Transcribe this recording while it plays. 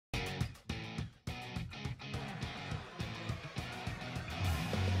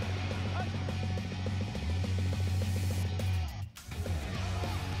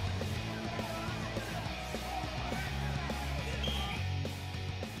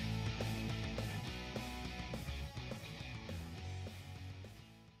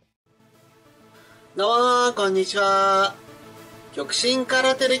どうもこんにちは。極真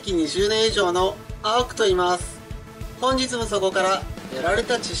空手歴20年以上の青くと言います。本日もそこから得られ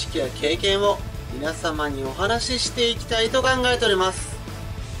た知識や経験を皆様にお話ししていきたいと考えております。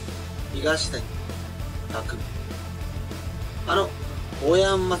東谷匠、大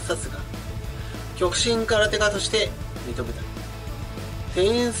山倍達が極真空手家として認めた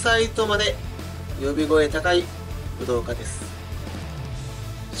天才とまで呼び声高い武道家です。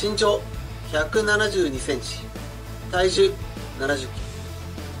身長172センチ、体重70キ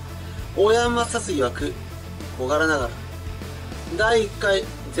ロ。大山倍達曰く、小柄ながら第1回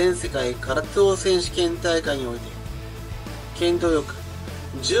全世界空手道選手権大会において剣道よく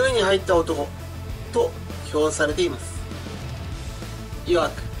10位に入った男と評されています。曰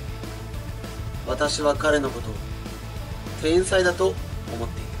く、私は彼のことを天才だと思っ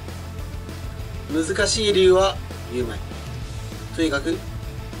ていた。難しい理由は言うまい。とにかく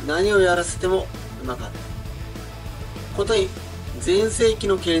何をやらせてもうまかったことに、全盛期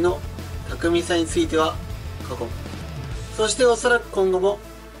の蹴りの巧みさについては過去も、そしておそらく今後も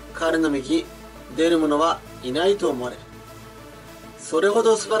彼の右に出る者はいないと思われる。それほ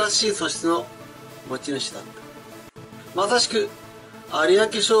ど素晴らしい素質の持ち主だった。まさしく有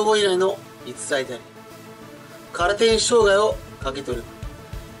明称号以来の逸材であり、空手に生涯をかけておる。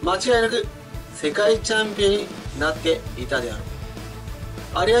間違いなく世界チャンピオンになっていたであろう。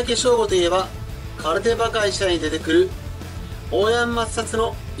有明称号といえば空手バカ医者に出てくる大山倍達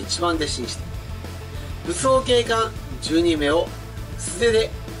の一番弟子にして、武装警官12名を素手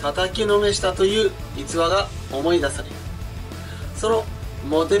で叩きのめしたという逸話が思い出される。その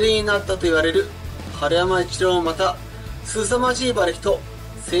モデルになったと言われる春山一郎もまた凄まじい馬力と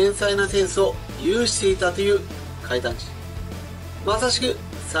繊細なセンスを有していたという怪談師。まさしく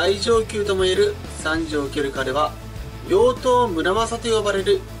最上級ともいえる賛辞を受ける彼は、妖刀村正と呼ばれ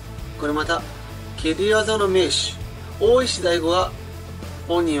る、これまた蹴り技の名手大石代悟が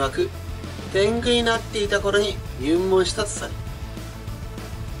本人曰く天狗になっていた頃に入門したとされ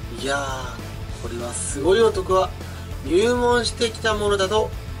る。いやー、これはすごい男は入門してきたものだ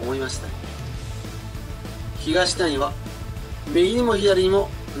と思いましたね。東谷は右にも左にも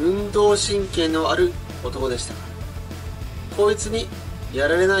運動神経のある男でしたから、こいつにや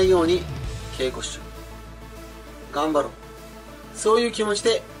られないように稽古しよう、頑張ろう、そういう気持ち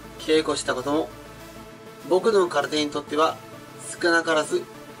で稽古したことも僕の空手にとっては少なからず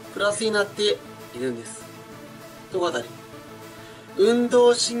プラスになっているんですと語り、運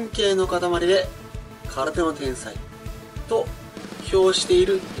動神経の塊で空手の天才と評してい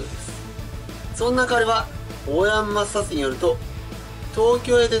るようです。そんな彼は大山倍達によると、東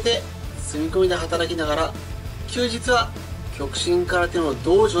京へ出て住み込みで働きながら休日は極真空手の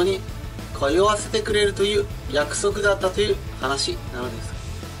道場に通わせてくれるという約束だったという話なのですが、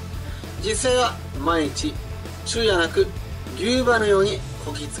実際は毎日昼夜なく牛馬のように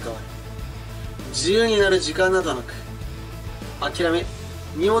こき使われ、自由になる時間などなく、諦め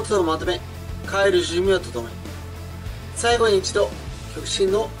荷物をまとめ帰る準備を整え、最後に一度極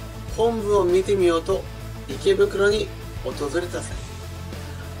真の本部を見てみようと池袋に訪れた際、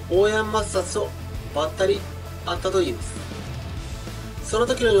大山倍達とばったり会ったといいます。その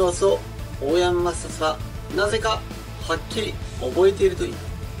時の様子を大山倍達はなぜかはっきり覚えているといい。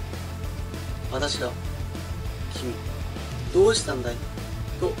私が、君どうしたんだい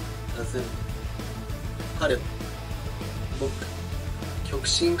と尋ねる。彼は、僕極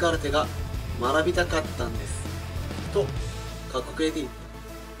真空手が学びたかったんですとかっこくれている。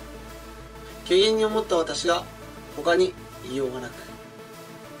軽減に思った私が他に言いようがなく、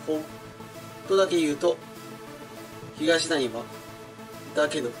ほうとだけ言うと、東谷は、だ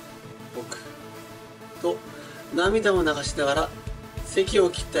けど僕と涙を流しながら咳を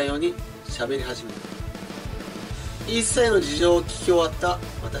切ったように喋り始めた。一切の事情を聞き終わった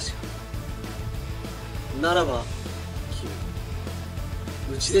私が、ならば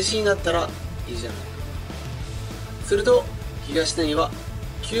君、内弟子になったらいいじゃないか。すると東谷は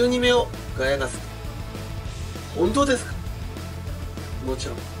急に目を輝かせて、本当ですか？もち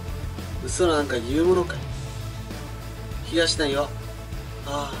ろん、嘘なんか言うものかい。東谷は、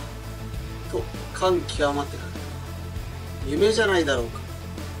ああと感極まってから、夢じゃないだろうか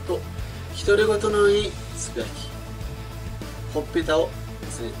と独り言のようにつぶやき、ほっぺたを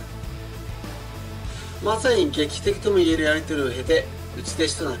つねた。まさに劇的とも言えるやり取りを経て内弟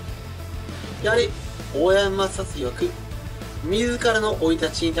子となる。やはり大山倍達曰く、自らの生い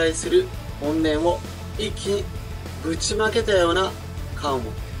立ちに対する怨念を一気にぶちまけたような感を持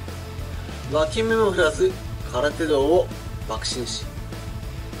って、脇目も振らず空手道を爆心し、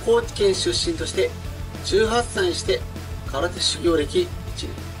高知県出身として18歳にして空手修行歴1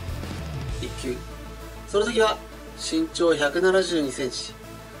年、1級その時は身長172センチ、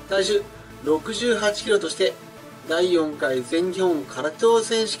体重68キロとして第4回全日本空手道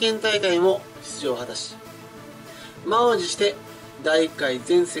選手権大会も出場を果たし、満を持して第1回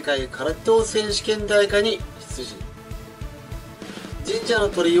全世界空手道選手権大会に出陣。神社の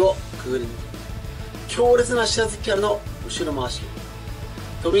鳥居をくぐり抜け、強烈な下突きからの後ろ回し、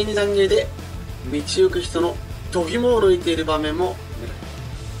飛び二段蹴りで道行く人の度肝を抜いている場面も見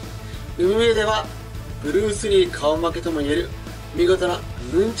られる。海上ではブルース・リー顔負けとも言える見事な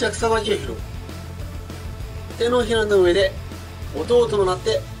ヌンチャクさばきを披露。手のひらの上で弟となっ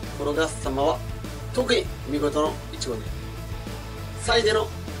て転がす様は特に見事の一語で、サイでの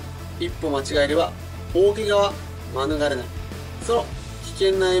一歩間違えれば大怪我は免れない。その危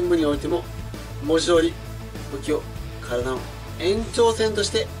険な演武においても文字通り武器を体の延長線とし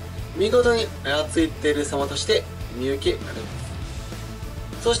て見事に操っている様として見受けられま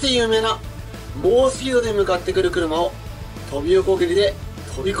す。そして有名な猛スピードで向かってくる車を飛び横蹴りで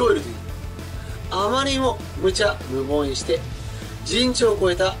飛び越えるという、あまりにも無茶無謀にして人知を超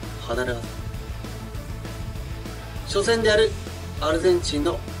えた離れ技。初戦であるアルゼンチン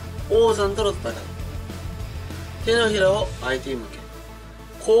の王山との戦い、手のひらを相手に向け、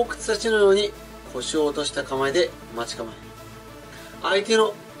後屈立ちのように腰を落とした構えで待ち構え、相手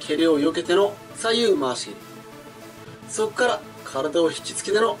の蹴りを避けての左右回し蹴り、そこから体を引きつ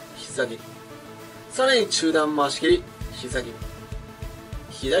けての膝蹴り、さらに中段回し蹴り、膝蹴り、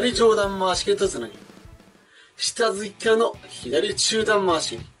左上段回し蹴りとつなぎ、下突きからの左中段回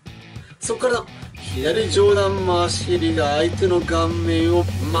し蹴り、そこからの左上段回し蹴りが相手の顔面を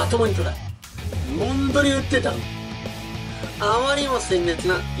まともに捉え、もんどり打ってたの。あまりにも鮮烈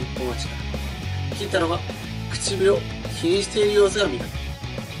な一本勝ちから、切ったのが唇を気にしている様子が見られる。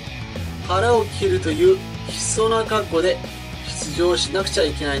腹を切るという悲壮な覚悟で出場しなくちゃ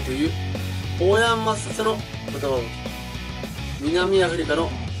いけないという大山倍の言葉を受け、南アフリカの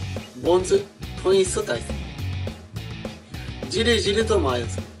ボンズ・トニスと対戦。じりじりと前を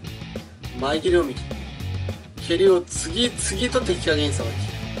つく前蹴りを見切り、蹴りを次々と敵影にさば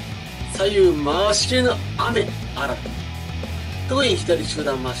き、左右回し蹴りの雨あられ、特に左中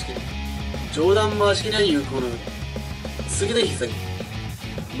段回し蹴り、上段回し蹴りは有効のようで、次で膝蹴り、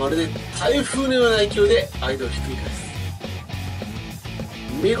まるで台風のような勢いで相手をひっくり返す。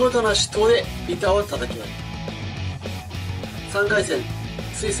見事な手刀で板を叩き割り、3回戦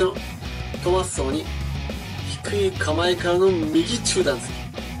スイスのトマッソーに低い構えからの右中段突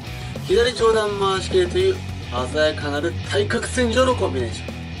き、左上段回し蹴りという鮮やかなる対角線上のコンビネーシ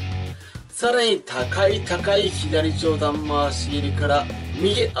ョン、さらに高い左上段回し蹴りから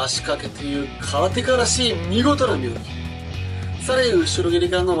右足掛けという空手家らしい見事な妙技、さらに後ろ蹴り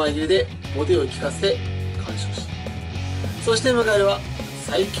からの前蹴りでボディを効かせて完勝し、そして迎えるは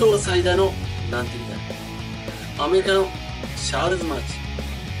最強最大の難敵であるアメリカのチャールズ・マーチ。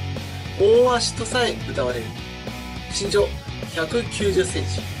大足とさえ歌われる。身長190セン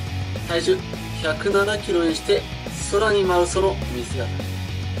チ、体重107キロにして空に舞うその見姿、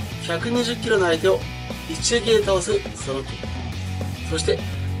120キロの相手を一撃で倒すその切り、そして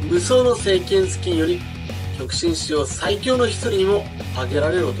無双の正拳突きにより極真史上最強の一人にも挙げら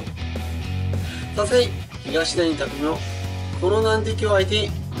れる男。さすがに東谷匠のこの難敵を相手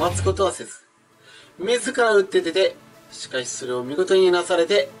に待つことはせず、自ら打って出て、しかしそれを見事になされ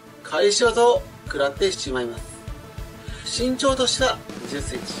て返し技を食らってしまいます。身長としては10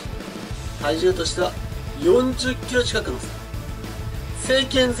センチ、体重としては40キロ近くの差。正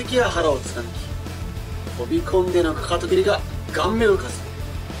拳突きが腹を貫き、飛び込んでのかかと蹴りが顔面をかす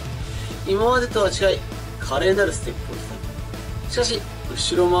め、今までとは違い華麗なるステップを刻む。しかし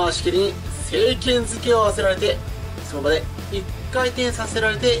後ろ回し蹴りに正拳突きを合わせられて、その場で1回転させ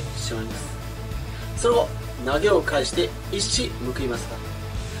られてしまいます。その後投げを返して一矢報いますが、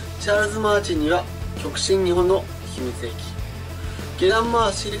チャールズ・マーチンには極真日本の秘密兵器、下段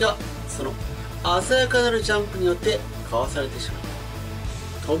回し蹴りがその鮮やかなるジャンプによってかわされてしまい、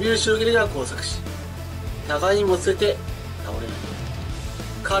飛び後ろ蹴りが交錯し、互いにもつれて倒れない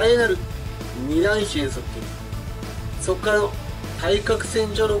華麗なる二段変則蹴り、そこからの対角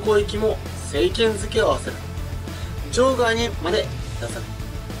線上の攻撃も正拳突きを合わせる。場外にまで出され、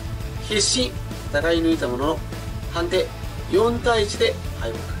必死に戦い抜いたものの判定4対1で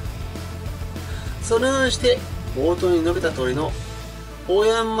敗北。そのようにして冒頭に述べた通りの大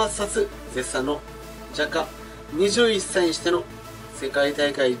山倍達絶賛の若干21歳にしての世界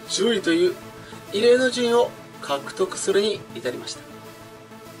大会10位という異例の順位を獲得するに至りました。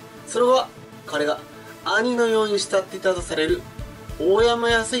その後は彼が兄のように慕っていたとされる大山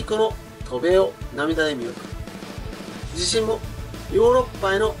泰彦の渡米を涙で見送り、自身もヨーロッ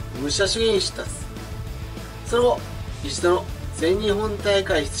パへの武者修行に出立。その後、一度の全日本大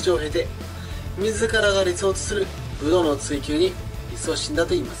会出場を経て、自らが理想とする武道の追求に勤しんだ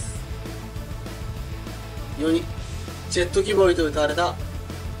といいます。世にジェット機ボーイと歌われた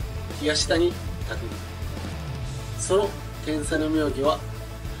東谷拓実。その天才の妙技は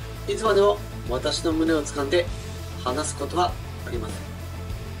いつまでも私の胸を掴んで離すことはありません。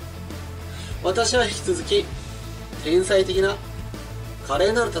私は引き続き天才的な華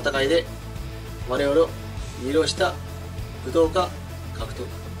麗なる戦いで我々を魅了した武道家格闘家、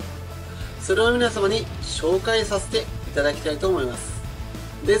それを皆様に紹介させていただきたいと思います。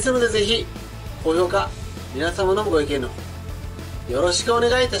ですのでぜひ高評価、皆様のご意見の方よろしくお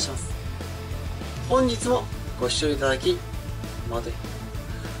願いいたします。本日もご視聴いただき誠に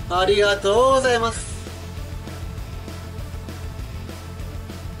ありがとうございます。